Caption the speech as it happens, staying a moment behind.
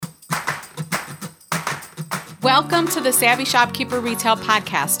Welcome to the Savvy Shopkeeper Retail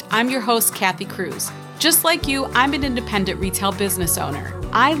Podcast. I'm your host, Kathy Cruz. Just like you, I'm an independent retail business owner.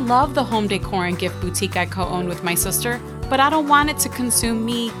 I love the home decor and gift boutique I co-own with my sister, but I don't want it to consume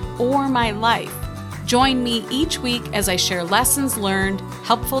me or my life. Join me each week as I share lessons learned,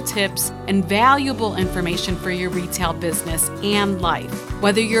 helpful tips, and valuable information for your retail business and life.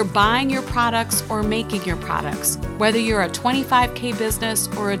 Whether you're buying your products or making your products, whether you're a $25K business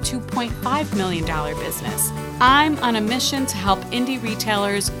or a $2.5 million business, I'm on a mission to help indie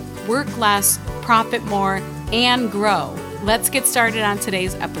retailers work less, profit more, and grow. Let's get started on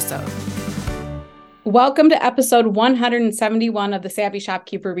today's episode. Welcome to episode 171 of the Savvy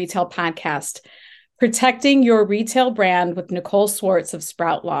Shopkeeper Retail Podcast. Protecting your retail brand with Nicole Swartz of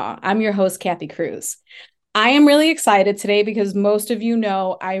Sprout Law. I'm your host, Kathy Cruz. I am really excited today because most of you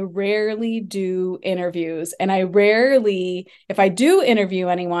know I rarely do interviews, and if I do interview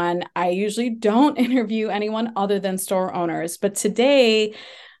anyone, I usually don't interview anyone other than store owners. But today,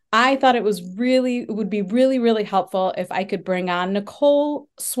 I thought it would be really helpful if I could bring on Nicole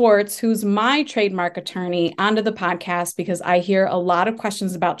Swartz, who's my trademark attorney, onto the podcast because I hear a lot of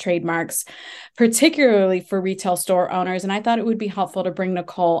questions about trademarks, particularly for retail store owners. And I thought it would be helpful to bring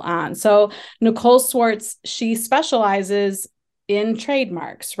Nicole on. So Nicole Swartz, she specializes in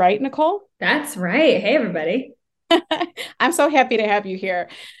trademarks, right, Nicole? That's right. Hey, everybody. I'm so happy to have you here.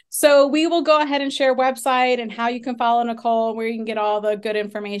 So we will go ahead and share a website and how you can follow Nicole, where you can get all the good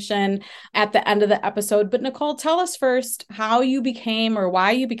information at the end of the episode. But Nicole, tell us first how you became or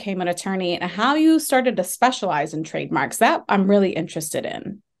why you became an attorney and how you started to specialize in trademarks. That I'm really interested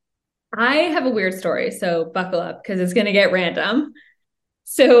in. I have a weird story, so buckle up because it's going to get random.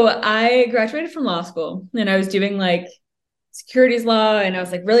 So I graduated from law school and I was doing securities law, and I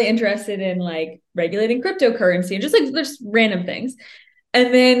was really interested in regulating cryptocurrency and just random things.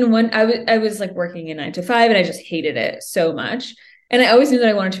 And then when I was working a 9 to 5 and I just hated it so much. And I always knew that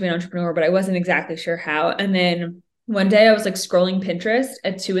I wanted to be an entrepreneur, but I wasn't exactly sure how. And then one day I was scrolling Pinterest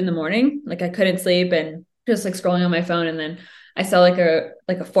at 2 a.m. I couldn't sleep and just scrolling on my phone. And then I saw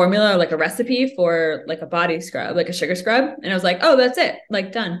a formula or a recipe for a body scrub, a sugar scrub. And I was like, oh, that's it.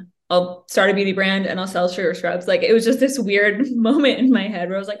 Done. I'll start a beauty brand and I'll sell sugar scrubs. It was just this weird moment in my head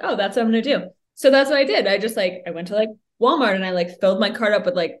where I was like, oh, that's what I'm going to do. So that's what I did. I just I went to Walmart and I filled my cart up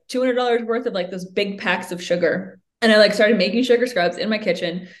with $200 worth of those big packs of sugar. And I started making sugar scrubs in my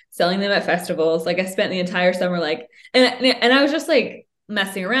kitchen, selling them at festivals. I spent the entire summer and I was just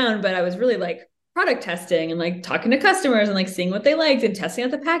messing around, but I was really product testing and talking to customers and seeing what they liked and testing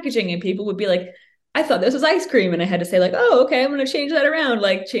out the packaging. And people would be I thought this was ice cream. And I had to say oh, okay, I'm going to change that around,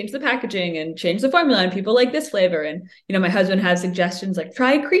 change the packaging and change the formula. And people like this flavor. And, my husband had suggestions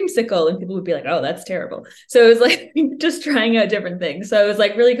try a creamsicle, and people would be oh, that's terrible. So it was just trying out different things. So it was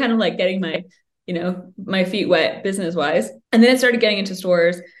really kind of getting my, my feet wet business wise. And then it started getting into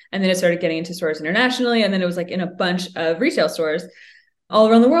stores, and then it started getting into stores internationally. And then it was in a bunch of retail stores all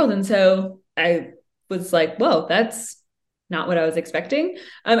around the world. And so I was whoa, that's not what I was expecting.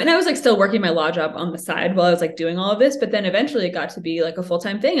 And I was still working my law job on the side while I was doing all of this, but then eventually it got to be a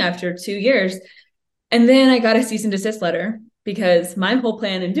full-time thing after 2 years. And then I got a cease and desist letter because my whole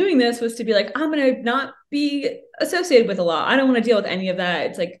plan in doing this was to be I'm going to not be associated with the law. I don't want to deal with any of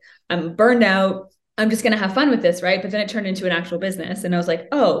that. It's I'm burned out. I'm just going to have fun with this. Right. But then it turned into an actual business. And I was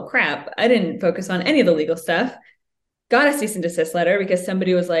oh crap, I didn't focus on any of the legal stuff. Got a cease and desist letter because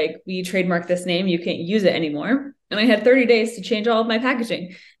somebody was we trademarked this name. You can't use it anymore. And I had 30 days to change all of my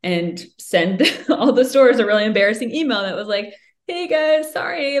packaging and send all the stores a really embarrassing email that was hey guys,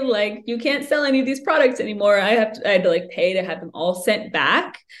 sorry, you can't sell any of these products anymore. I had to pay to have them all sent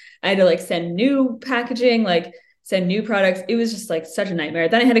back. I had to send new packaging, send new products. It was just such a nightmare.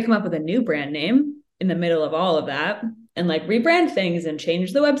 Then I had to come up with a new brand name in the middle of all of that and rebrand things and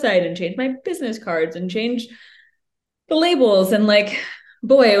change the website and change my business cards and change the labels. And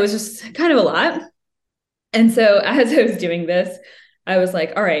boy, it was just kind of a lot. And so as I was doing this, I was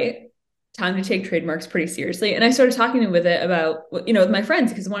all right, time to take trademarks pretty seriously. And I started talking with it about, with my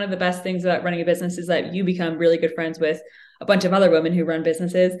friends, because one of the best things about running a business is that you become really good friends with a bunch of other women who run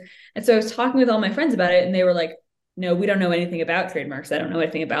businesses. And so I was talking with all my friends about it, and they were no, we don't know anything about trademarks. I don't know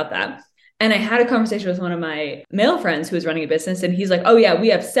anything about that. And I had a conversation with one of my male friends who was running a business, and he's oh yeah, we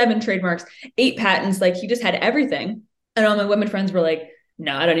have 7 trademarks, 8 patents. He just had everything. And all my women friends were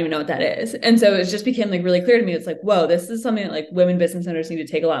no, I don't even know what that is. And so it just became really clear to me. It's whoa, this is something that women business owners need to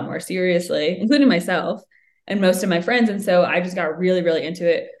take a lot more seriously, including myself and most of my friends. And so I just got really into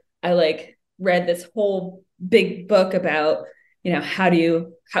it. I read this whole big book about how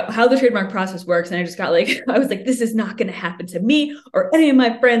the trademark process works. And I just got like, I was like, this is not going to happen to me or any of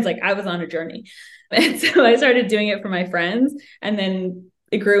my friends. Like I was on a journey. And so I started doing it for my friends, and then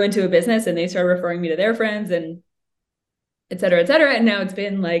it grew into a business and they started referring me to their friends and et cetera, et cetera. And now it's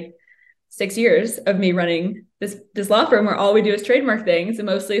been like 6 years of me running this law firm where all we do is trademark things, and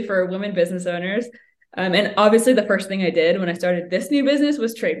mostly for women business owners. And obviously the first thing I did when I started this new business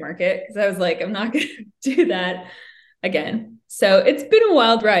was trademark it, because I was like, I'm not going to do that again. So it's been a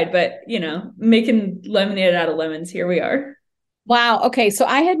wild ride, but making lemonade out of lemons, here we are. Wow. Okay. So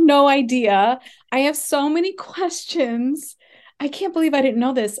I had no idea. I have so many questions. I can't believe I didn't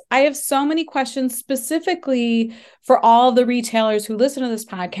know this. I have so many questions specifically for all the retailers who listen to this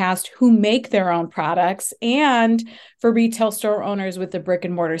podcast who make their own products, and for retail store owners with the brick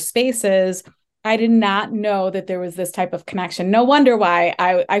and mortar spaces. I did not know that there was this type of connection. No wonder why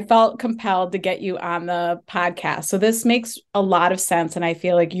I felt compelled to get you on the podcast. So this makes a lot of sense. And I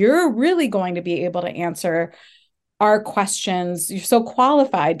feel like you're really going to be able to answer our questions. You're so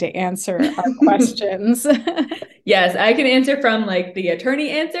qualified to answer our questions. Yes, I can answer from like the attorney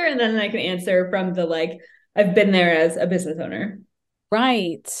answer, and then I can answer from the like, I've been there as a business owner.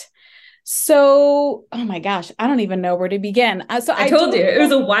 Right. So, oh my gosh, I don't even know where to begin. So I told you, it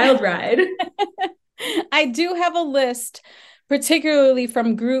was a wild ride. I do have a list, particularly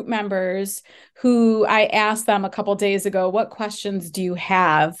from group members who I asked them a couple days ago, what questions do you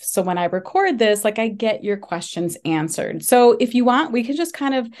have? So when I record this, like I get your questions answered. So if you want, we can just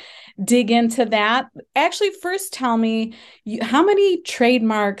kind of dig into that. Actually, first tell me, how many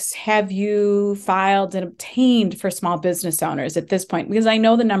trademarks have you filed and obtained for small business owners at this point? Because I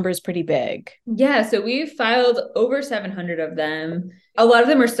know the number is pretty big. Yeah, so we've filed over 700 of them. A lot of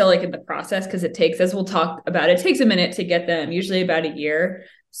them are still like in the process because it takes, as we'll talk about, it takes a minute to get them, usually about a year.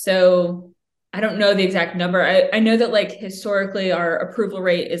 So I don't know the exact number. I know that like historically our approval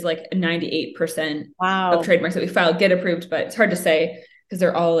rate is like 98% of trademarks that we file get approved, but it's hard to say because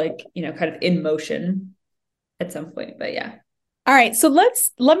they're all like, kind of in motion at some point, but yeah. All right. So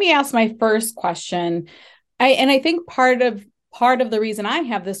let me ask my first question. I think part of the reason I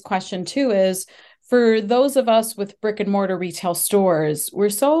have this question too is for those of us with brick and mortar retail stores, we're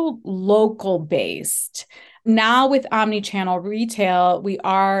so local based. Now with omni-channel retail, we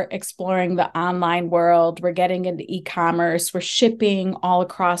are exploring the online world. We're getting into e-commerce. We're shipping all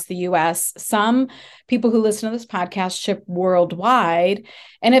across the US. Some people who listen to this podcast ship worldwide.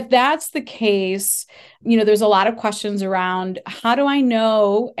 And if that's the case, there's a lot of questions around how do I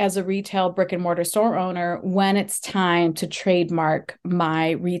know as a retail brick and mortar store owner when it's time to trademark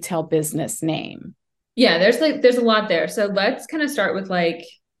my retail business name? Yeah, there's a lot there. So let's kind of start with like,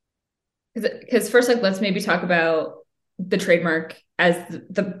 because first, like, let's maybe talk about the trademark as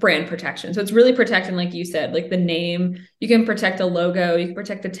the brand protection. So it's really protecting, like you said, like the name. You can protect a logo, you can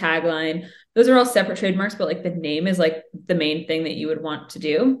protect the tagline. Those are all separate trademarks, but like the name is like the main thing that you would want to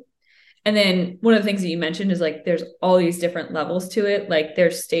do. And then one of the things that you mentioned is like there's all these different levels to it. Like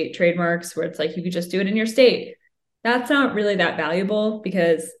there's state trademarks where it's like you could just do it in your state. That's not really that valuable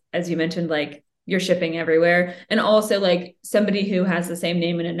because, as you mentioned, like you're shipping everywhere. And also like somebody who has the same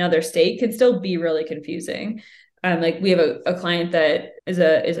name in another state can still be really confusing. Like we have a client that is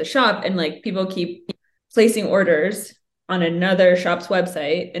a shop, and like people keep placing orders on another shop's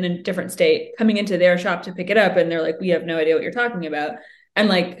website in a different state, coming into their shop to pick it up. And they're like, we have no idea what you're talking about. And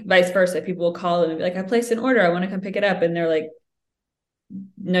like vice versa, people will call them and be like, I placed an order, I want to come pick it up. And they're like,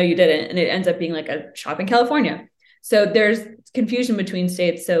 no, you didn't. And it ends up being like a shop in California. So there's confusion between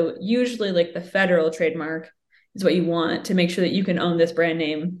states. So usually like the federal trademark is what you want to make sure that you can own this brand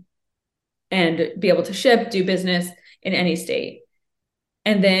name and be able to ship, do business in any state.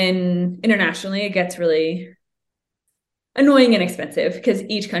 And then internationally, it gets really annoying and expensive because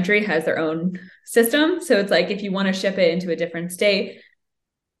each country has their own system. So it's like, if you want to ship it into a different state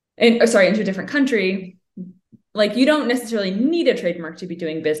into a different country, like you don't necessarily need a trademark to be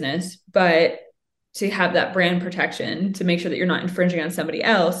doing business, but to have that brand protection to make sure that you're not infringing on somebody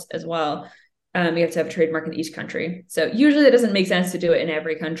else as well, you have to have a trademark in each country. So usually it doesn't make sense to do it in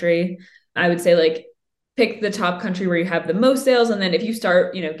every country. I would say like pick the top country where you have the most sales. And then if you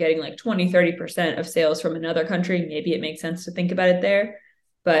start, getting like 20-30% of sales from another country, maybe it makes sense to think about it there.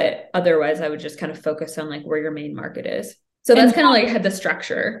 But otherwise I would just kind of focus on like where your main market is. So that's kind of like the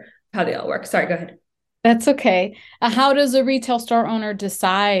structure, how they all work. Sorry, go ahead. That's okay. How does a retail store owner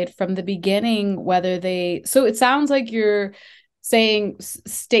decide from the beginning whether so it sounds like you're saying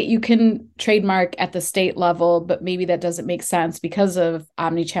state, you can trademark at the state level, but maybe that doesn't make sense because of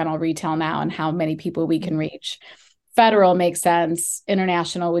omni-channel retail now and how many people we can reach. Federal makes sense.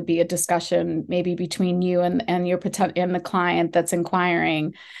 International would be a discussion maybe between you and your and the client that's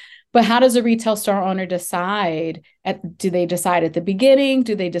inquiring. But how does a retail store owner decide? Do they decide at the beginning?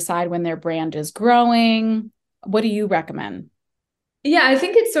 Do they decide when their brand is growing? What do you recommend? Yeah, I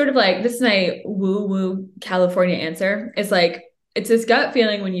think it's sort of like, this is my woo-woo California answer. It's like, it's this gut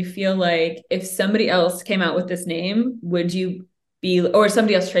feeling when you feel like if somebody else came out with this name, would you be, or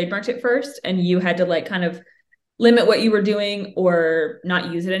somebody else trademarked it first and you had to like kind of limit what you were doing or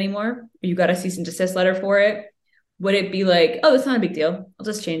not use it anymore, you got a cease and desist letter for it, would it be like, oh, it's not a big deal, I'll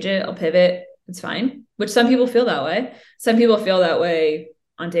just change it, I'll pivot, it's fine? Which some people feel that way. Some people feel that way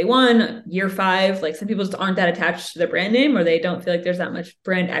on day one, year 5. Like some people just aren't that attached to their brand name, or they don't feel like there's that much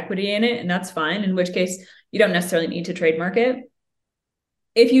brand equity in it, and that's fine, in which case you don't necessarily need to trademark it.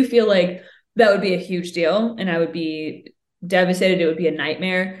 If you feel like that would be a huge deal and I would be devastated, it would be a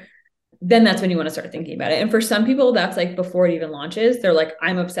nightmare, then that's when you want to start thinking about it. And for some people, that's like before it even launches. They're like,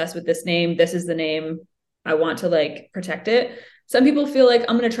 I'm obsessed with this name. This is the name. I want to like protect it. Some people feel like,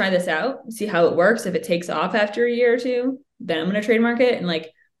 I'm going to try this out, see how it works. If it takes off after a year or two, then I'm going to trademark it. And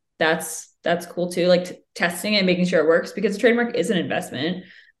like, that's cool too. Like testing it, making sure it works, because a trademark is an investment.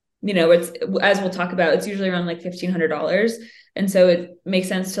 You know, it's, as we'll talk about, it's usually around like $1,500. And so it makes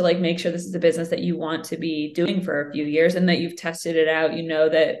sense to like make sure this is a business that you want to be doing for a few years and that you've tested it out. You know,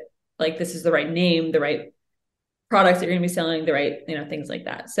 that like this is the right name, the right products that you're going to be selling, the right, you know, things like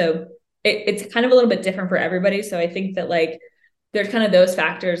that. So it's kind of a little bit different for everybody. So I think that like there's kind of those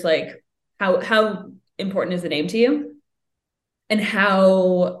factors, like how important is the name to you, and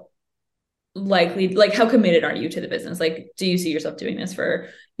how likely, like how committed are you to the business? Like, do you see yourself doing this for,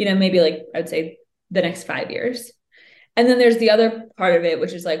 you know, maybe like I'd say the next 5 years? And then there's the other part of it,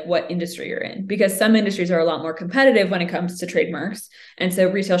 which is like what industry you're in, because some industries are a lot more competitive when it comes to trademarks. And so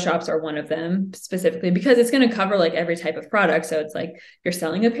retail shops are one of them, specifically because it's going to cover like every type of product. So it's like you're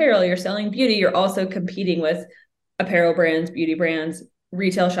selling apparel, you're selling beauty, you're also competing with apparel brands, beauty brands,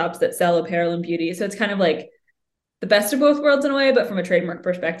 retail shops that sell apparel and beauty. So it's kind of like the best of both worlds in a way, but from a trademark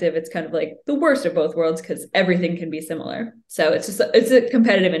perspective, it's kind of like the worst of both worlds because everything can be similar. So it's a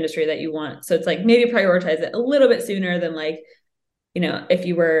competitive industry that you want. So it's like maybe prioritize it a little bit sooner than like, you know, if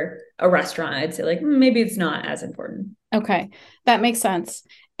you were a restaurant, I'd say like maybe it's not as important. Okay, that makes sense.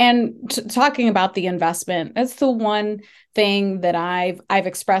 And talking about the investment, that's the one thing that I've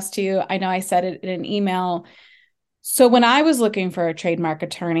expressed to you. I know I said it in an email. So when I was looking for a trademark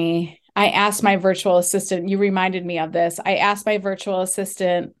attorney, I asked my virtual assistant, you reminded me of this. I asked my virtual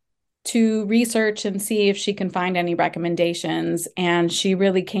assistant to research and see if she can find any recommendations. And she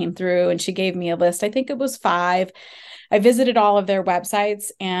really came through and she gave me a list. I think it was 5. I visited all of their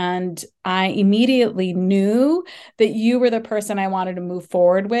websites and I immediately knew that you were the person I wanted to move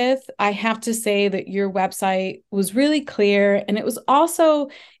forward with. I have to say that your website was really clear, and it was also,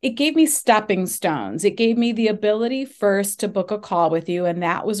 it gave me stepping stones. It gave me the ability first to book a call with you, and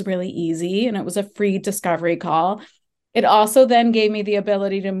that was really easy, and it was a free discovery call. It also then gave me the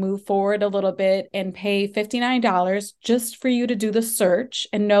ability to move forward a little bit and pay $59 just for you to do the search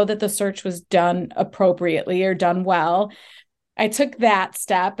and know that the search was done appropriately or done well. I took that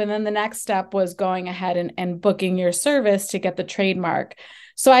step. And then the next step was going ahead and booking your service to get the trademark.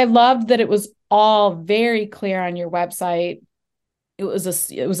 So I loved that it was all very clear on your website. It was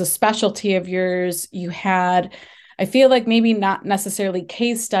a specialty of yours. You had, I feel like maybe not necessarily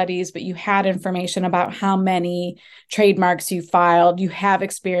case studies, but you had information about how many trademarks you filed. You have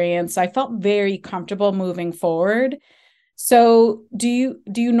experience. So I felt very comfortable moving forward. So do you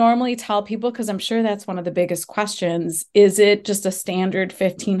normally tell people, because I'm sure that's one of the biggest questions, is it just a standard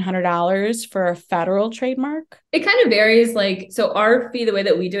 $1,500 for a federal trademark? It kind of varies. Like, so our fee, the way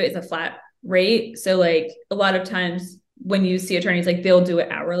that we do it is a flat rate. So like a lot of times when you see attorneys, like they'll do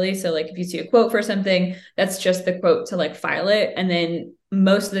it hourly. So like if you see a quote for something, that's just the quote to like file it. And then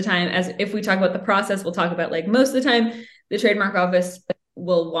most of the time, as if we talk about the process, we'll talk about like most of the time, the trademark office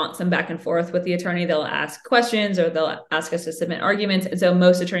will want some back and forth with the attorney. They'll ask questions or they'll ask us to submit arguments. And so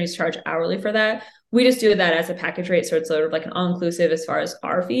most attorneys charge hourly for that. We just do that as a package rate. So it's sort of like an all-inclusive as far as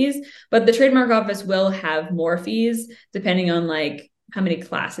our fees, but the trademark office will have more fees depending on like how many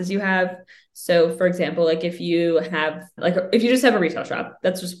classes you have. So for example, like if you just have a retail shop,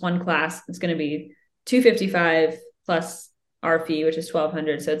 that's just one class, it's going to be $255 plus our fee, which is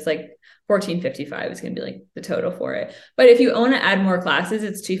 $1,200. So it's like $1,455 is going to be like the total for it. But if you want to add more classes,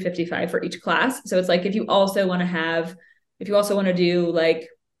 it's $255 for each class. So it's like, if you also want to do like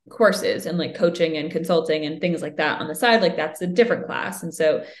courses and like coaching and consulting and things like that on the side, like that's a different class. And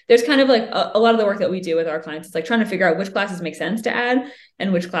so there's kind of like a lot of the work that we do with our clients. It's like trying to figure out which classes make sense to add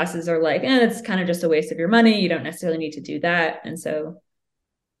and which classes are like, it's kind of just a waste of your money. You don't necessarily need to do that. And so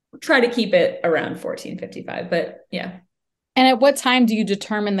try to keep it around $14.55, but yeah. And at what time do you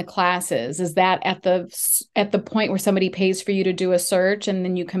determine the classes? Is that at the point where somebody pays for you to do a search and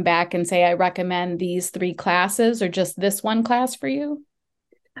then you come back and say, I recommend these 3 classes or just this one class for you?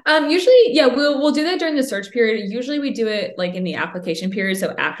 Usually, yeah, we'll do that during the search period. Usually we do it like in the application period.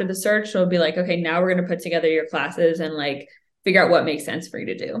 So after the search, we'll be like, okay, now we're going to put together your classes and like figure out what makes sense for you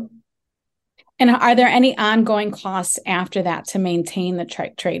to do. And are there any ongoing costs after that to maintain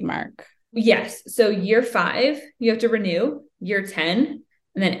the trademark? Yes. So year 5, you have to renew, year 10,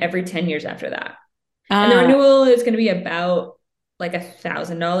 and then every 10 years after that. And the renewal is going to be about like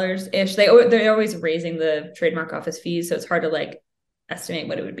 $1,000-ish. They're always raising the trademark office fees. So it's hard to like estimate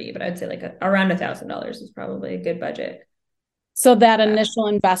what it would be, but I'd say like around $1,000 is probably a good budget. So that initial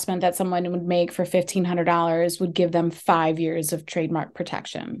investment that someone would make for $1,500 would give them 5 years of trademark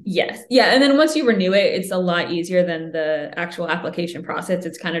protection. Yes. Yeah. And then once you renew it, it's a lot easier than the actual application process.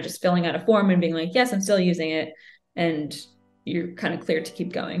 It's kind of just filling out a form and being like, yes, I'm still using it. And you're kind of clear to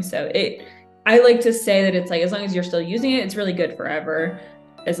keep going. So I like to say that it's like, as long as you're still using it, it's really good forever.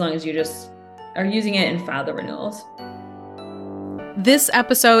 As long as you just are using it and file the renewals. This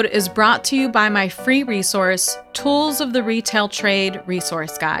episode is brought to you by my free resource, Tools of the Retail Trade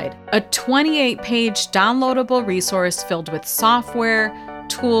Resource Guide, a 28-page downloadable resource filled with software,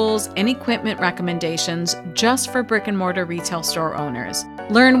 tools, and equipment recommendations just for brick and mortar retail store owners.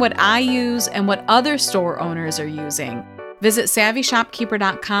 Learn what I use and what other store owners are using. Visit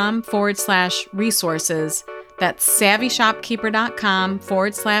savvyshopkeeper.com/resources. That's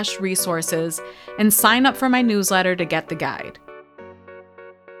savvyshopkeeper.com/resources and sign up for my newsletter to get the guide.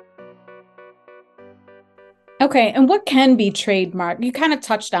 Okay, and what can be trademarked? You kind of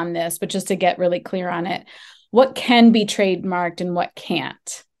touched on this, but just to get really clear on it, what can be trademarked and what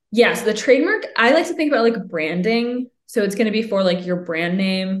can't? Yeah, so the trademark, I like to think about like branding. So it's going to be for like your brand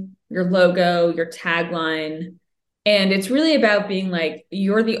name, your logo, your tagline. And it's really about being like,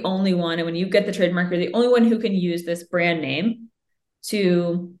 you're the only one. And when you get the trademark, you're the only one who can use this brand name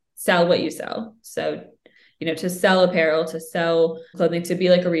to sell what you sell. So to sell apparel, to sell clothing, to be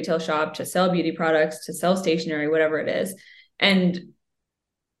like a retail shop, to sell beauty products, to sell stationery, whatever it is. And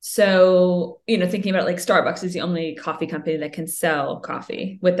so, thinking about like Starbucks is the only coffee company that can sell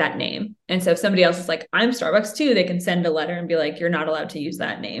coffee with that name. And so if somebody else is like, I'm Starbucks too, they can send a letter and be like, you're not allowed to use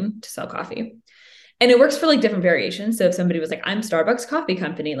that name to sell coffee. And it works for like different variations. So if somebody was like, I'm Starbucks Coffee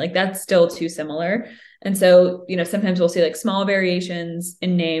Company, like that's still too similar. And so, sometimes we'll see like small variations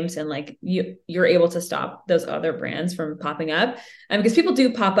in names and like you're able to stop those other brands from popping up. And because people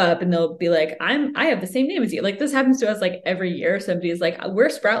do pop up and they'll be like, I have the same name as you. Like this happens to us like every year. Somebody's like, we're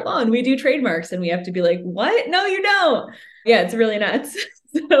Sprout Law and we do trademarks. And we have to be like, what? No, you don't. Yeah, it's really nuts.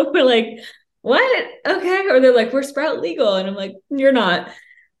 So we're like, what? Okay. Or they're like, we're Sprout Legal. And I'm like, you're not.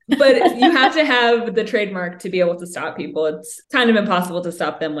 But you have to have the trademark to be able to stop people. It's kind of impossible to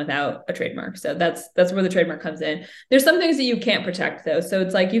stop them without a trademark. So that's where the trademark comes in. There's some things that you can't protect though. So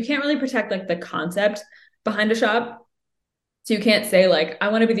it's like, you can't really protect like the concept behind a shop. So you can't say like, I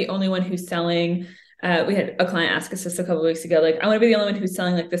want to be the only one who's selling. We had a client ask us this a couple of weeks ago, like, I want to be the only one who's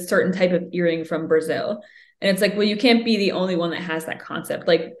selling like this certain type of earring from Brazil. And it's like, well, you can't be the only one that has that concept.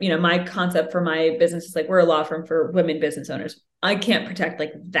 Like, my concept for my business is like, we're a law firm for women business owners. I can't protect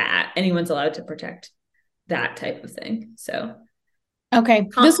like that. Anyone's allowed to protect that type of thing. So, okay.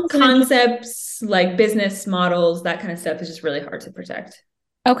 Concepts like business models, that kind of stuff is just really hard to protect.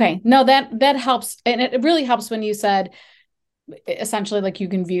 Okay. No, that helps. And it really helps when you said, essentially like you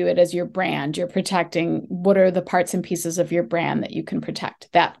can view it as your brand. You're protecting what are the parts and pieces of your brand that you can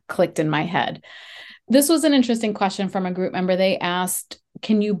protect. That clicked in my head. This was an interesting question from a group member. They asked,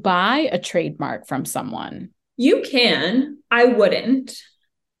 can you buy a trademark from someone? You can. I wouldn't.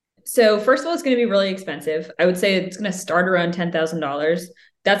 So first of all, it's going to be really expensive. I would say it's going to start around $10,000.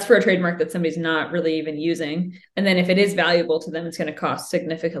 That's for a trademark that somebody's not really even using. And then if it is valuable to them, it's going to cost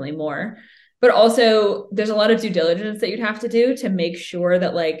significantly more. But also there's a lot of due diligence that you'd have to do to make sure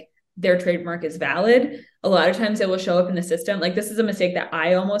that like their trademark is valid. A lot of times it will show up in the system. Like this is a mistake that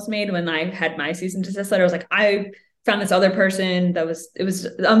I almost made when I had my cease and desist letter. I was like, I found this other person it was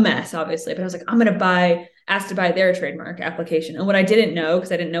a mess, obviously, but I was like, I'm going to ask to buy their trademark application. And what I didn't know,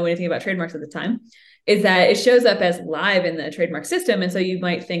 because I didn't know anything about trademarks at the time, is that it shows up as live in the trademark system. And so you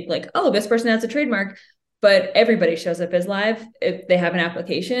might think like, oh, this person has a trademark. but everybody shows up as live if they have an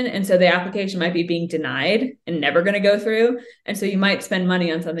application. And so the application might be being denied and never going to go through. And so you might spend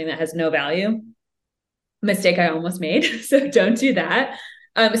money on something that has no value. Mistake I almost made. So don't do that.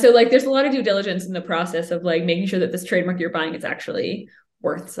 So like there's a lot of due diligence in the process of like making sure that this trademark you're buying is actually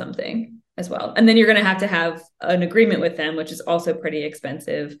worth something as well. And then you're going to have an agreement with them, which is also pretty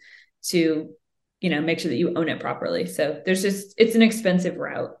expensive to, make sure that you own it properly. So it's an expensive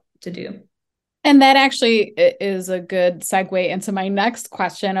route to do. And that actually is a good segue into my next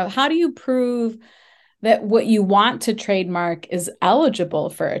question of how do you prove that what you want to trademark is eligible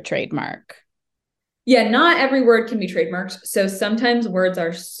for a trademark? Yeah, not every word can be trademarked. So sometimes words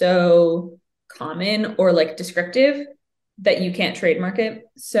are so common or like descriptive that you can't trademark it.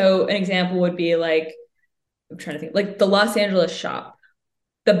 So an example would be like, I'm trying to think, like the Los Angeles shop,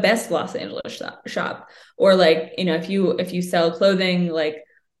 the best Los Angeles shop, or like, if you sell clothing, like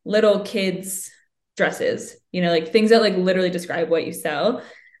little kids dresses, like things that like literally describe what you sell.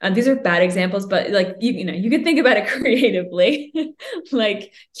 These are bad examples, but like, you could think about it creatively,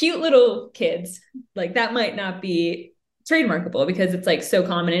 like cute little kids, like that might not be trademarkable because it's like so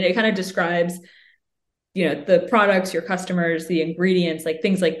common and it kind of describes, the products, your customers, the ingredients, like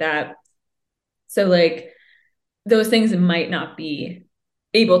things like that. So like those things might not be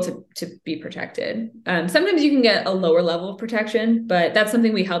able to be protected. Sometimes you can get a lower level of protection, but that's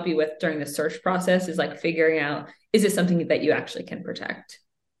something we help you with during the search process is like figuring out, is this something that you actually can protect?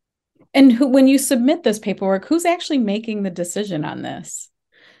 And when you submit this paperwork, who's actually making the decision on this?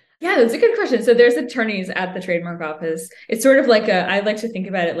 Yeah, that's a good question. So there's attorneys at the trademark office. It's sort of like I like to think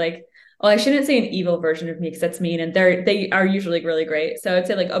about it like, I shouldn't say an evil version of me because that's mean. And they are usually really great. So I'd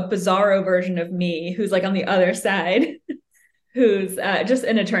say like a bizarro version of me who's like on the other side, who's just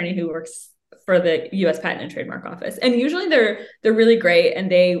an attorney who works for the U.S. Patent and Trademark Office. And usually they're really great and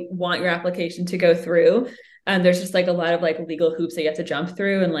they want your application to go through. There's just like a lot of like legal hoops that you have to jump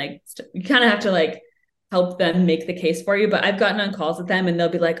through and like you kind of have to like help them make the case for you. But I've gotten on calls with them and they'll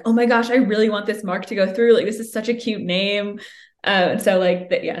be like, oh my gosh, I really want this mark to go through. Like this is such a cute name. And so like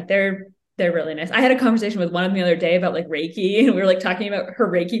they're really nice. I had a conversation with one of them the other day about like Reiki and we were like talking about her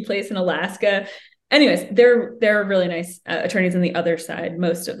Reiki place in Alaska. Anyways, they're really nice attorneys on the other side,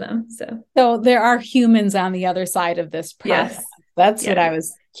 most of them. So there are humans on the other side of this process. Yes. That's what I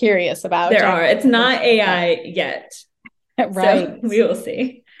was curious about. There are. It's not AI yet. Right. So we will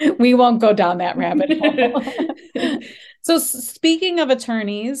see. We won't go down that rabbit hole. So speaking of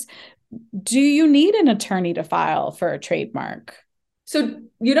attorneys, do you need an attorney to file for a trademark? So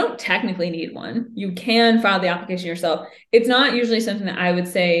you don't technically need one. You can file the application yourself. It's not usually something that I would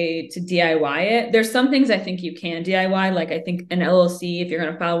say to DIY it. There's some things I think you can DIY, like I think an LLC, if you're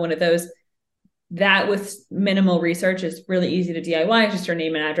going to file one of those, that with minimal research is really easy to DIY. It's just your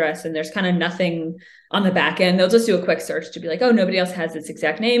name and address. And there's kind of nothing on the back end. They'll just do a quick search to be like, oh, nobody else has this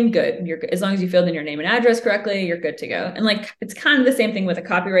exact name. Good. As long as you filled in your name and address correctly, you're good to go. And like, it's kind of the same thing with a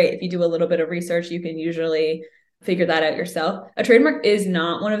copyright. If you do a little bit of research, you can usually figure that out yourself. A trademark is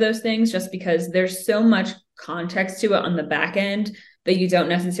not one of those things just because there's so much context to it on the back end that you don't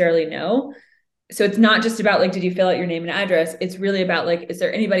necessarily know. So it's not just about like, did you fill out your name and address? It's really about like, is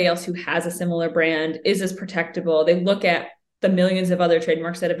there anybody else who has a similar brand? Is this protectable? They look at the millions of other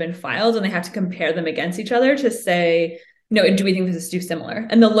trademarks that have been filed and they have to compare them against each other to say, no, do we think this is too similar?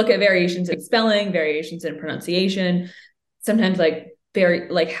 And they'll look at variations in spelling, variations in pronunciation, sometimes like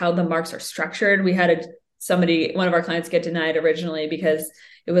how the marks are structured. We had one of our clients get denied originally because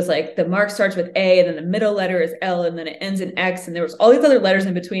it was like the mark starts with A and then the middle letter is L and then it ends in X and there was all these other letters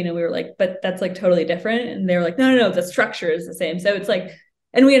in between. And we were like, but that's like totally different. And they were like, no, the structure is the same. So it's like,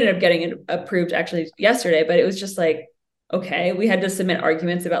 and we ended up getting it approved actually yesterday, but it was just like, okay, we had to submit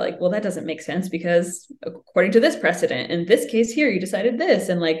arguments about like, well, that doesn't make sense because according to this precedent, in this case here, you decided this.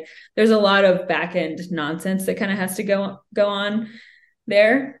 And like, there's a lot of back end nonsense that kind of has to go on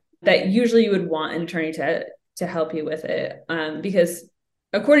there that usually you would want an attorney to help you with it. Because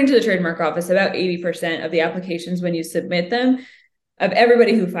according to the trademark office, about 80% of the applications when you submit them of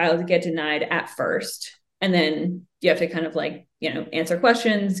everybody who filed get denied at first. And then you have to kind of like, answer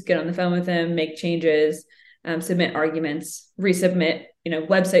questions, get on the phone with them, make changes, submit arguments, resubmit,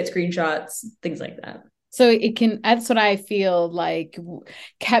 website screenshots, things like that. So that's what I feel like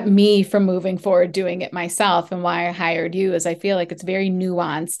kept me from moving forward doing it myself. And why I hired you is I feel like it's very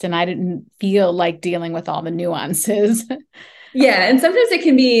nuanced and I didn't feel like dealing with all the nuances. Yeah. And sometimes it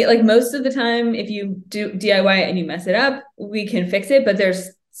can be like most of the time, if you do DIY it and you mess it up, we can fix it. But there's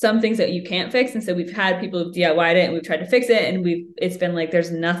some things that you can't fix. And so we've had people who've DIY'd it and we've tried to fix it. And it's been like,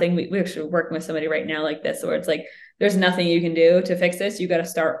 there's nothing, we're actually working with somebody right now like this, where it's like, there's nothing you can do to fix this. You got to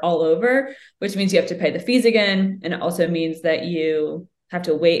start all over, which means you have to pay the fees again. And it also means that you have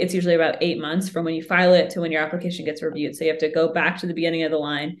to wait. It's usually about 8 months from when you file it to when your application gets reviewed. So you have to go back to the beginning of the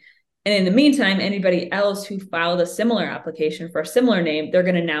line. And in the meantime, anybody else who filed a similar application for a similar name, they're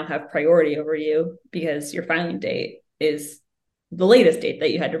going to now have priority over you because your filing date is the latest date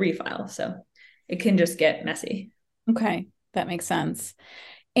that you had to refile. So it can just get messy. Okay, that makes sense.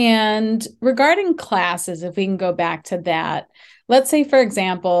 And regarding classes, if we can go back to that, let's say, for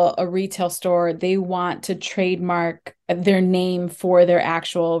example, a retail store, they want to trademark their name for their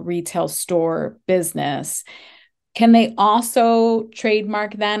actual retail store business. Can they also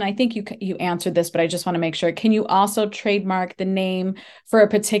trademark then? I think you answered this, but I just want to make sure. Can you also trademark the name for a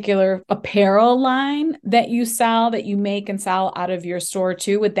particular apparel line that you sell, that you make and sell out of your store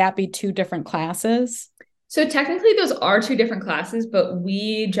too? Would that be two different classes? So technically those are two different classes, but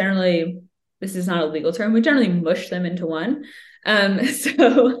we generally, this is not a legal term, we generally mush them into one.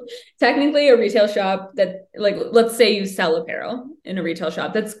 So technically a retail shop that, like, let's say you sell apparel in a retail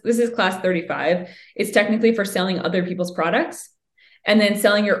shop, this is class 35. It's technically for selling other people's products. And then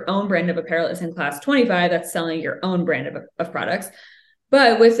selling your own brand of apparel is in class 25. That's selling your own brand of products.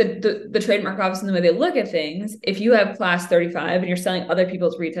 But with the trademark office and the way they look at things, if you have class 35 and you're selling other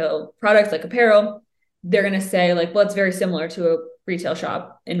people's retail products like apparel, they're going to say like, well, it's very similar to a retail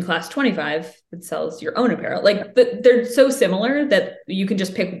shop in class 25 that sells your own apparel. Like they're so similar that you can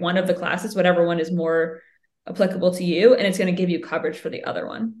just pick one of the classes, whatever one is more applicable to you, and it's going to give you coverage for the other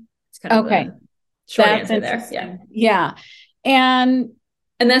one. It's kind of okay. the short answer there. Yeah. Yeah. And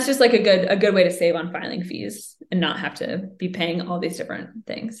that's just like a good way to save on filing fees and not have to be paying all these different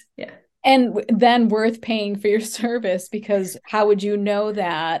things. Yeah. And then worth paying for your service, because how would you know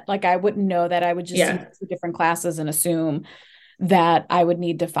that? Like, I wouldn't know that. I would just see two different classes and assume that I would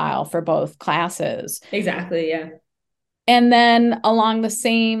need to file for both classes. Exactly. Yeah. And then along the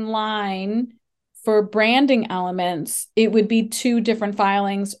same line, for branding elements, it would be two different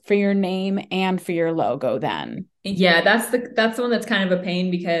filings for your name and for your logo then. Yeah, that's the one that's kind of a pain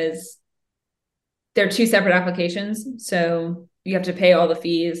because they're two separate applications. So you have to pay all the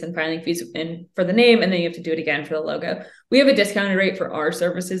fees and filing fees and for the name, and then you have to do it again for the logo. We have a discounted rate for our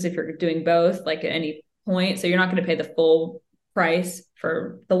services if you're doing both, like at any point. So you're not going to pay the full price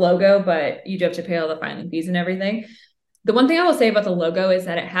for the logo, but you do have to pay all the filing fees and everything. The one thing I will say about the logo is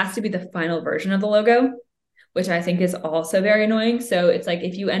that it has to be the final version of the logo, which I think is also very annoying. So it's like,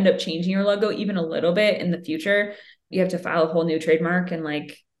 if you end up changing your logo even a little bit in the future, you have to file a whole new trademark, and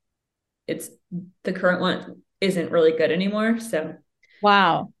like it's the current one isn't really good anymore. So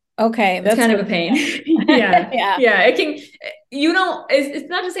wow. Okay. That's kind of a pain. Yeah. Yeah. It can, it's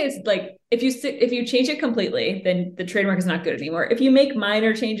not to say it's like, if you change it completely, then the trademark is not good anymore. If you make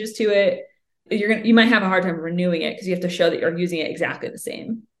minor changes to it, you might have a hard time renewing it because you have to show that you're using it exactly the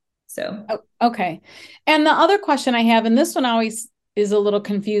same. So, okay. And the other question I have, and this one always is a little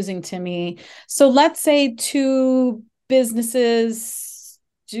confusing to me. So let's say two businesses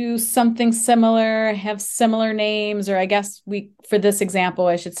do something similar, have similar names, or I guess for this example,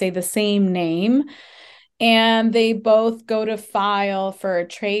 I should say the same name, and they both go to file for a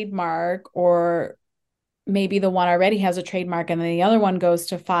trademark, or maybe the one already has a trademark and then the other one goes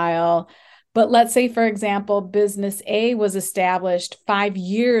to file. But let's say, for example, business A was established 5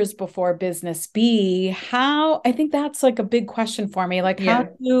 years before business B. I think that's like a big question for me. Like,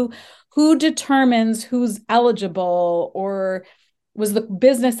 who determines who's eligible, or was the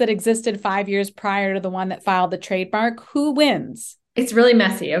business that existed 5 years prior to the one that filed the trademark? Who wins? It's really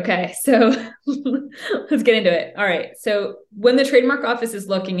messy. Okay. So let's get into it. All right. So when the trademark office is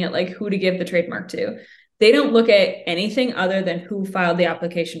looking at like who to give the trademark to, they don't look at anything other than who filed the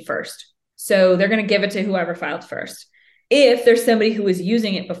application first. So they're going to give it to whoever filed first. If there's somebody who was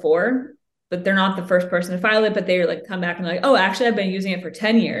using it before, but they're not the first person to file it, but they're like, come back and like, oh, actually, I've been using it for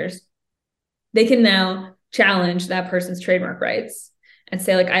 10 years. They can now challenge that person's trademark rights and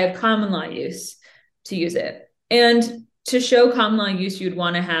say, like, I have common law use to use it. And to show common law use, you'd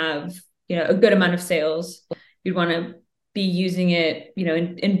want to have, a good amount of sales. You'd want to be using it,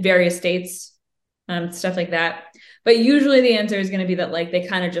 in various states, stuff like that. But usually the answer is going to be that like they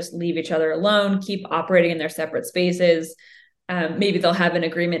kind of just leave each other alone, keep operating in their separate spaces. Maybe they'll have an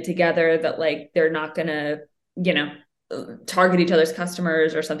agreement together that like they're not going to, target each other's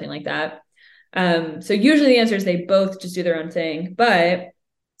customers or something like that. So usually the answer is they both just do their own thing. But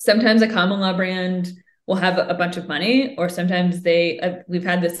sometimes a common law brand will have a bunch of money, or sometimes we've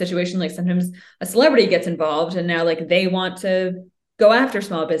had this situation, like sometimes a celebrity gets involved and now like they want to go after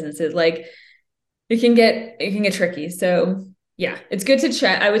small businesses. Like it can get tricky. So yeah, it's good to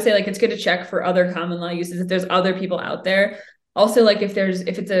check. I would say like it's good to check for other common law uses if there's other people out there. Also, like if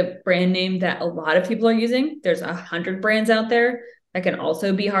it's a brand name that a lot of people are using, there's 100 brands out there that can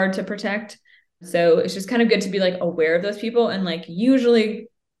also be hard to protect. So it's just kind of good to be like aware of those people, and like usually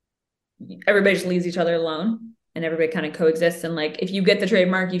everybody just leaves each other alone and everybody kind of coexists. And like if you get the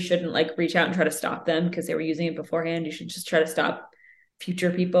trademark, you shouldn't like reach out and try to stop them because they were using it beforehand. You should just try to stop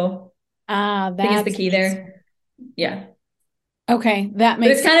future people. I think is the key there. Yeah. Okay, that But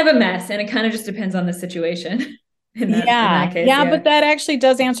makes it's kind of a mess, and it kind of just depends on the situation. In that case, yeah, but that actually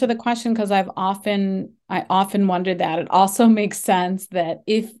does answer the question, because I often wondered that. It also makes sense that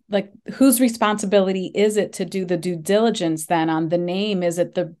if like whose responsibility is it to do the due diligence then on the name? Is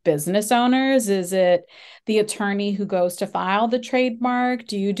it the business owners? Is it the attorney who goes to file the trademark?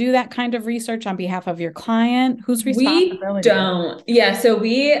 Do you do that kind of research on behalf of your client? Whose responsibility? We don't. Yeah, so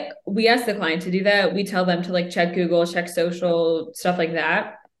we ask the client to do that. We tell them to like check Google, check social, stuff like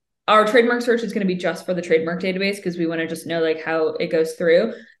that. Our trademark search is going to be just for the trademark database because we want to just know like how it goes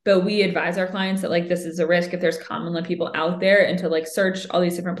through. But we advise our clients that like this is a risk if there's common law people out there, and to like search all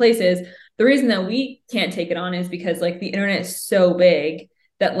these different places. The reason that we can't take it on is because like the internet is so big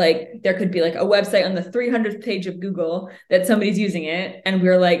that like there could be like a website on the 300th page of Google that somebody's using it. And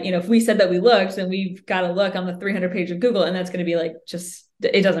we're like, if we said that we looked, then we've got to look on the 300 page of Google. And that's going to be like, just,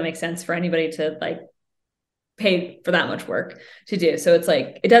 it doesn't make sense for anybody to like pay for that much work to do. So it's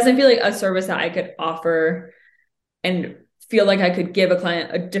like, it doesn't feel like a service that I could offer and feel like I could give a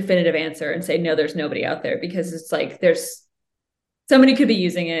client a definitive answer and say, no, there's nobody out there, because it's like, somebody could be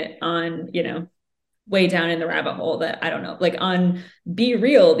using it on, way down in the rabbit hole that I don't know, like on Be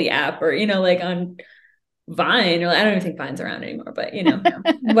Real, the app, or, like on Vine, or I don't even think Vine's around anymore, but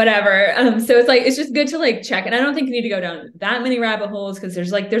whatever. So it's like, it's just good to like check. And I don't think you need to go down that many rabbit holes, because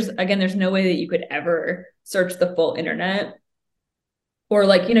there's no way that you could ever search the full internet, or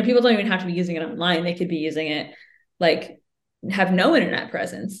like, people don't even have to be using it online. They could be using it like have no internet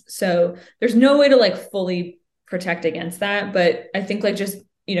presence. So there's no way to like fully protect against that. But I think like just,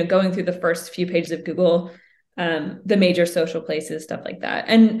 going through the first few pages of Google, the major social places, stuff like that.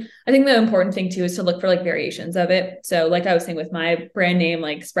 And I think the important thing too is to look for like variations of it. So like I was saying with my brand name,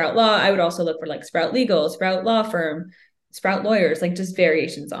 like Sprout Law, I would also look for like Sprout Legal, Sprout Law Firm, Sprout Lawyers, like just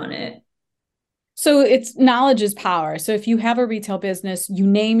variations on it. So it's knowledge is power. So if you have a retail business, you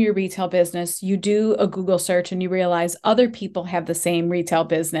name your retail business, you do a Google search and you realize other people have the same retail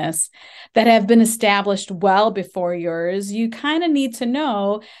business that have been established well before yours, you kind of need to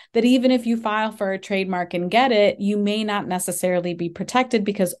know that even if you file for a trademark and get it, you may not necessarily be protected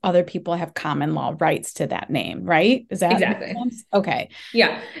because other people have common law rights to that name, right? Is that exactly? Okay.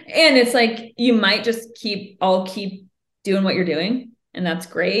 Yeah. And it's like, you might just keep doing what you're doing, and that's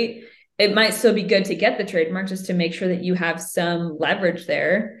great. It might still be good to get the trademark just to make sure that you have some leverage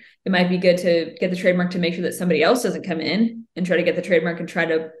there. It might be good to get the trademark to make sure that somebody else doesn't come in and try to get the trademark and try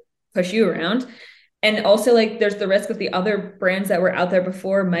to push you around. And also like there's the risk that the other brands that were out there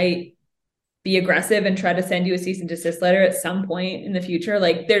before might be aggressive and try to send you a cease and desist letter at some point in the future.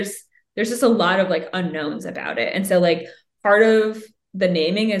 Like there's just a lot of like unknowns about it. And so like part of the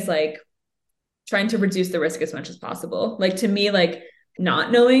naming is like trying to reduce the risk as much as possible. Like to me, like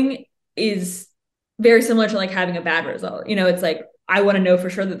not knowing is very similar to like having a bad result. It's like, I want to know for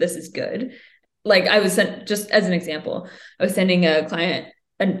sure that this is good. Like I was sent, just as an example, I was sending a client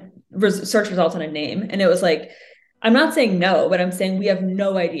a search results on a name, and it was like, I'm not saying no, but I'm saying we have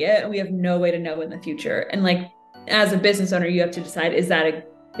no idea and we have no way to know in the future. And like, as a business owner, you have to decide, is that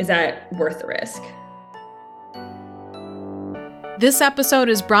worth the risk? This episode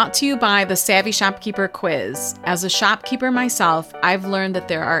is brought to you by the Savvy Shopkeeper Quiz. As a shopkeeper myself, I've learned that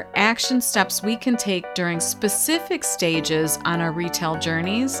there are action steps we can take during specific stages on our retail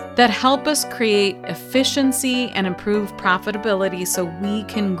journeys that help us create efficiency and improve profitability so we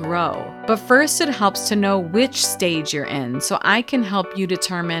can grow. But first, it helps to know which stage you're in so I can help you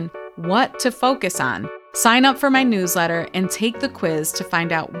determine what to focus on. Sign up for my newsletter and take the quiz to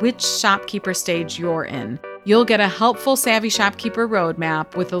find out which shopkeeper stage you're in. You'll get a helpful Savvy Shopkeeper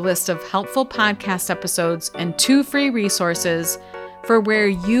roadmap with a list of helpful podcast episodes and 2 free resources for where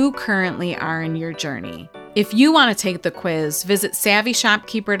you currently are in your journey. If you want to take the quiz, visit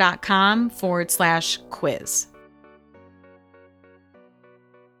savvyshopkeeper.com/quiz.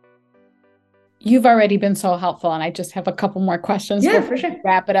 You've already been so helpful, and I just have a couple more questions for sure.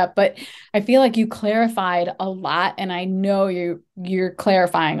 Wrap it up. But I feel like you clarified a lot, and I know you're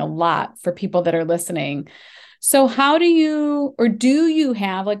clarifying a lot for people that are listening. So how do you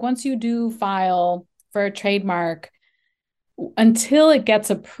have, like once you do file for a trademark, until it gets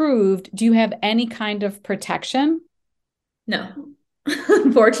approved, do you have any kind of protection? No,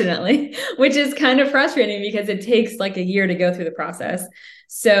 unfortunately, which is kind of frustrating because it takes like a year to go through the process.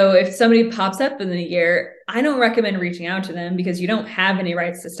 So if somebody pops up in a year, I don't recommend reaching out to them because you don't have any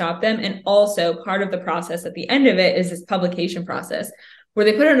rights to stop them. And also part of the process at the end of it is this publication process where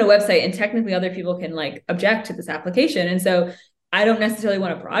they put it on a website and technically other people can like object to this application. And so I don't necessarily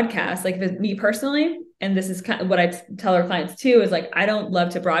want to broadcast, like if it's me personally, and this is kind of what I tell our clients too, is like, I don't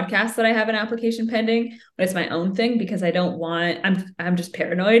love to broadcast that I have an application pending, but it's my own thing because I don't want, I'm just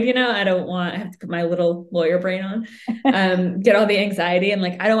paranoid, I don't want, I have to put my little lawyer brain on, get all the anxiety. And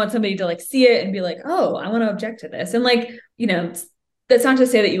like, I don't want somebody to like see it and be like, oh, I want to object to this. And like, that's not to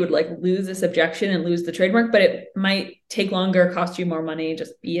say that you would like lose this objection and lose the trademark, but it might take longer, cost you more money,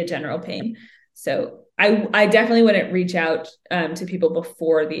 just be a general pain. So I definitely wouldn't reach out to people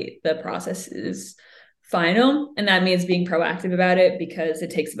before the process is final. And that means being proactive about it because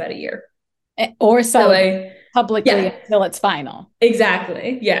it takes about a year. Or so publicly until it's final.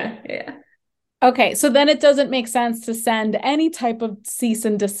 Exactly. Yeah. Okay. So then it doesn't make sense to send any type of cease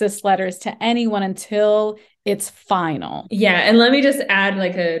and desist letters to anyone until it's final. Yeah. And let me just add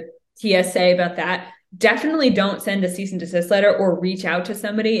like a TSA about that. Definitely don't send a cease and desist letter or reach out to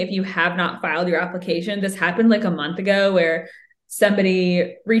somebody if you have not filed your application. This happened like a month ago where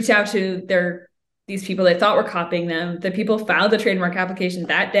somebody reached out to these people they thought were copying them. The people filed the trademark application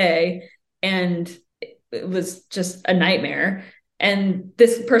that day and it was just a nightmare. And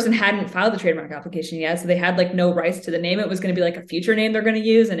this person hadn't filed the trademark application yet. So they had like no rights to the name. It was going to be like a future name they're going to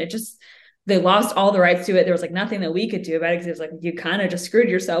use. And they lost all the rights to it. There was like nothing that we could do about it because it was like, you kind of just screwed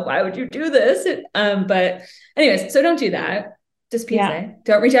yourself. Why would you do this? But anyways, so don't do that. Just PSA. Yeah.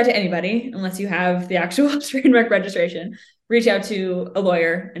 Don't reach out to anybody unless you have the actual trademark registration. Reach out to a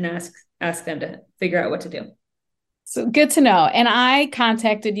lawyer and ask them to figure out what to do. So good to know. And I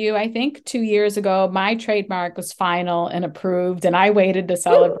contacted you, I think 2 years ago. My trademark was final and approved, and I waited to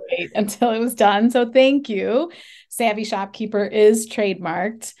celebrate until it was done. So thank you. Savvy Shopkeeper is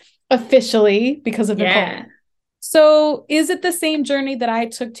trademarked officially because of Nicole. So is it the same journey that I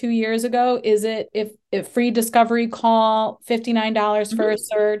took 2 years ago? Is it if free discovery call, $59 for a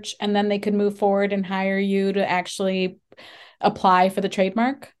search, and then they could move forward and hire you to actually apply for the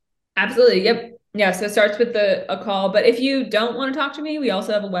trademark? Absolutely. Yep. Yeah. So it starts with a call, but if you don't want to talk to me, we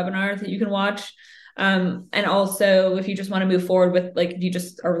also have a webinar that you can watch. And also if you just want to move forward with like, if you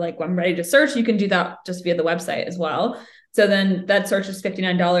just are like, well, I'm ready to search, you can do that just via the website as well. So then that search is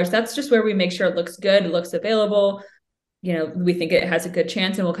 $59. That's just where we make sure it looks good. It looks available. We think it has a good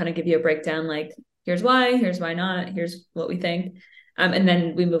chance, and we'll kind of give you a breakdown. Like, here's why not, here's what we think. And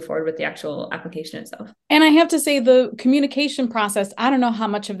then we move forward with the actual application itself. And I have to say the communication process, I don't know how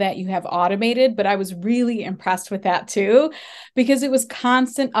much of that you have automated, but I was really impressed with that too, because it was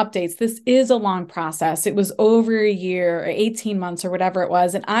constant updates. This is a long process. It was over a year or 18 months or whatever it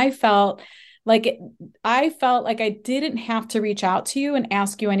was. And I felt like I didn't have to reach out to you and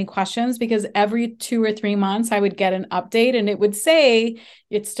ask you any questions because every 2 or 3 months I would get an update and it would say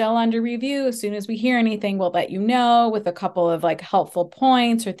it's still under review. As soon as we hear anything, we'll let you know with a couple of like helpful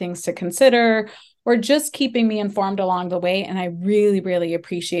points or things to consider, or just keeping me informed along the way. And I really, really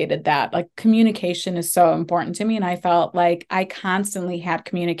appreciated that. Like communication is so important to me. And I felt like I constantly had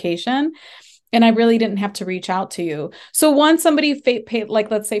communication. And I really didn't have to reach out to you. So once somebody pay,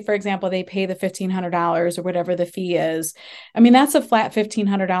 like, let's say, for example, they pay the $1,500 or whatever the fee is. I mean, that's a flat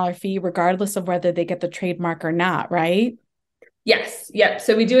 $1,500 fee, regardless of whether they get the trademark or not, right? Yes. Yep.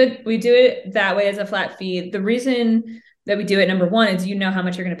 So we do it that way as a flat fee. The reason that we do it, number one, is how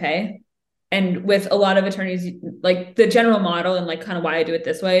much you're going to pay. And with a lot of attorneys, like the general model and like kind of why I do it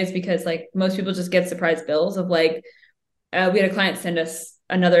this way is because like most people just get surprise bills of like, we had a client send us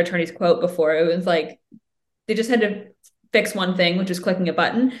another attorney's quote before. It was like, they just had to fix one thing, which is clicking a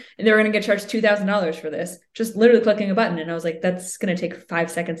button. And they were going to get charged $2,000 for this, just literally clicking a button. And I was like, that's going to take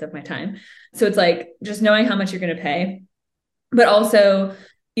 5 seconds of my time. So it's like, just knowing how much you're going to pay, but also,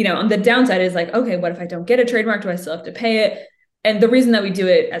 on the downside is like, okay, what if I don't get a trademark? Do I still have to pay it? And the reason that we do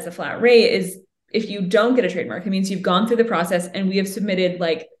it as a flat rate is if you don't get a trademark, it means you've gone through the process and we have submitted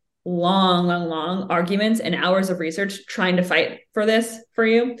like long arguments and hours of research trying to fight for this for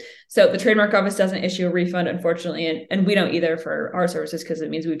you. So the trademark office doesn't issue a refund, unfortunately. And we don't either for our services because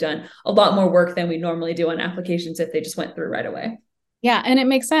it means we've done a lot more work than we normally do on applications if they just went through right away. Yeah. And it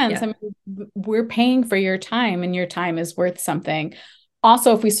makes sense. Yeah. I mean, we're paying for your time and your time is worth something.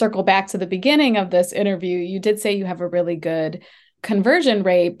 Also, if we circle back to the beginning of this interview, you did say you have a really good conversion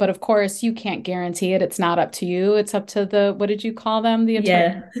rate, but of course you can't guarantee it. It's not up to you. It's up to the, what did you call them? The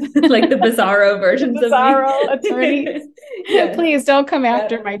attorney. Yeah. Like the bizarro versions The of me. bizarro attorneys. Yeah. Please don't come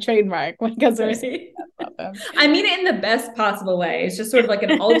after my trademark because we're Right. about them. I mean it in the best possible way. It's just sort of like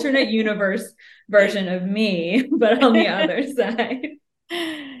an alternate universe version of me, but on the other side.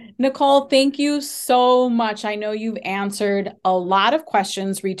 Nicole, thank you so much. I know you've answered a lot of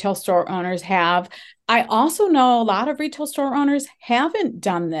questions retail store owners have. I also know a lot of retail store owners haven't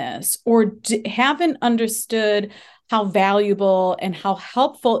done this or haven't understood how valuable and how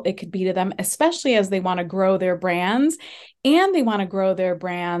helpful it could be to them, especially as they want to grow their brands and they want to grow their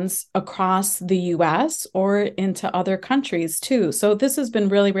brands across the US or into other countries too. So this has been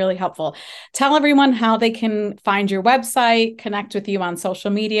really, really helpful. Tell everyone how they can find your website, connect with you on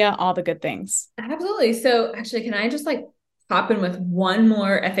social media, all the good things. Absolutely. So actually, can I just like pop in with one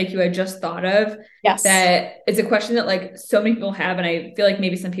more FAQ I just thought of? Yes. That is a question that like so many people have, and I feel like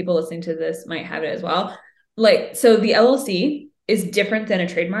maybe some people listening to this might have it as well. Like, so the LLC is different than a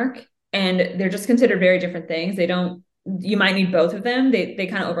trademark, and they're just considered very different things. They don't, you might need both of them. They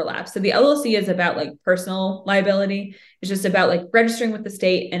kind of overlap. So the LLC is about like personal liability. It's just about like registering with the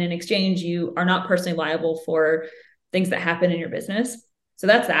state, and in exchange, you are not personally liable for things that happen in your business. So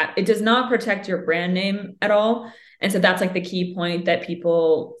that's that. It does not protect your brand name at all. And so that's like the key point that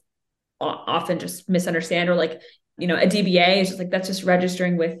people often just misunderstand, or like, you know, a DBA is just like, that's just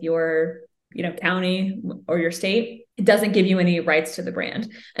registering with your, you know, county or your state. It doesn't give you any rights to the brand.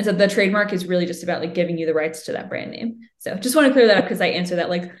 And so the trademark is really just about like giving you the rights to that brand name. So just want to clear that up because I answer that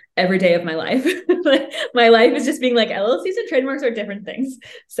like every day of my life. My life is just being like LLCs and trademarks are different things.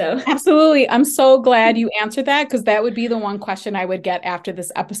 So absolutely. I'm so glad you answered that because that would be the one question I would get after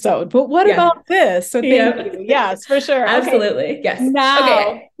this episode. But what about this? So thank you. Yes, for sure. Absolutely. Okay. Yes. Now.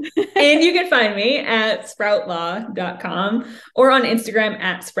 Okay. And you can find me at sproutlaw.com or on Instagram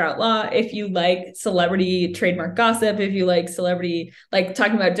at sproutlaw. If you like celebrity trademark gossip, if you like celebrity, like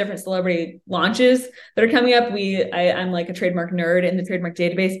talking about different celebrity launches that are coming up, I'm like a trademark nerd in the trademark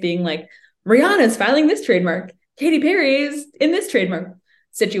database, being like, Rihanna's filing this trademark, Katy Perry is in this trademark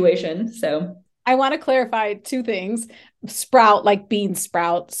situation. So I want to clarify two things. Sprout, like bean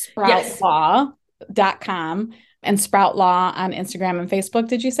sprout, sproutlaw.com, and Sprout Law on Instagram and Facebook,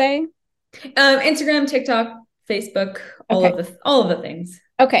 did you say? Instagram, TikTok, Facebook, all of the things.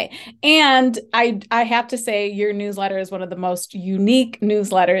 Okay. And I have to say your newsletter is one of the most unique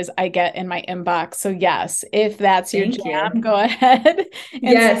newsletters I get in my inbox. So yes, if that's your jam, go ahead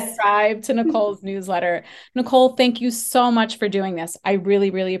and subscribe to Nicole's newsletter. Nicole, thank you so much for doing this. I really,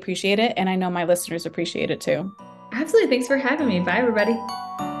 really appreciate it. And I know my listeners appreciate it too. Absolutely. Thanks for having me. Bye, everybody.